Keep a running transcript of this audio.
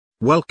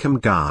Welcome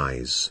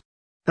guys.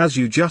 As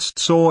you just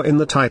saw in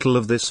the title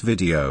of this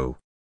video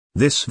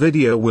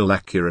will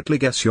accurately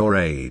guess your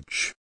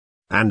age.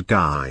 And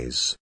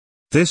guys,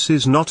 this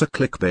is not a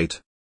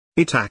clickbait.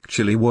 It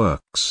actually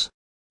works.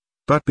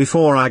 But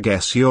before I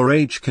guess your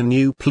age, can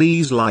you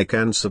please like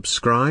and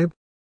subscribe?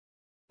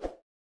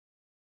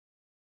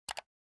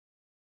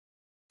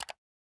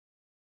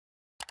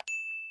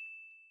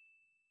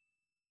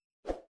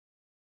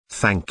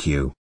 Thank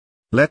you.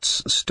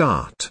 Let's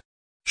start.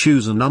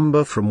 Choose a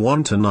number from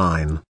 1 to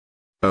 9.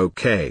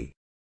 Okay.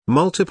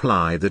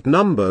 Multiply that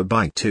number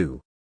by 2.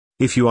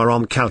 If you are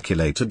on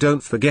calculator,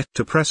 don't forget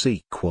to press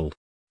equal.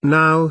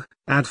 Now,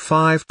 add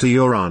 5 to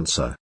your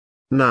answer.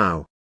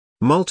 Now,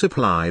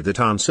 multiply that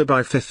answer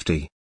by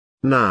 50.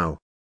 Now,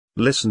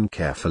 listen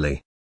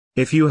carefully.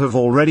 If you have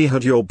already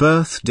had your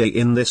birthday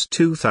in this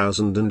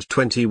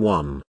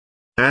 2021,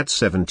 add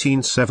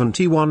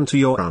 1771 to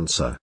your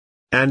answer.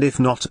 And if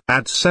not,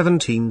 add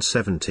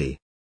 1770.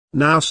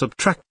 Now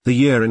subtract the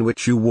year in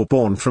which you were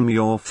born from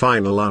your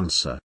final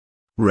answer.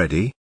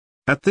 Ready?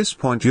 At this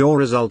point your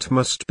result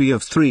must be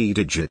of 3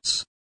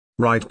 digits.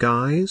 Right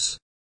guys?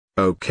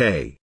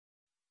 Okay.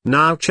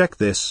 Now check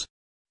this.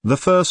 The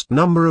first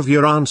number of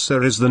your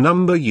answer is the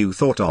number you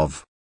thought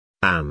of.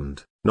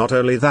 And, not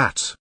only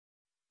that,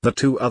 the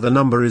 2 other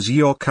number is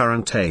your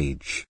current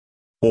age.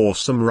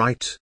 Awesome, right?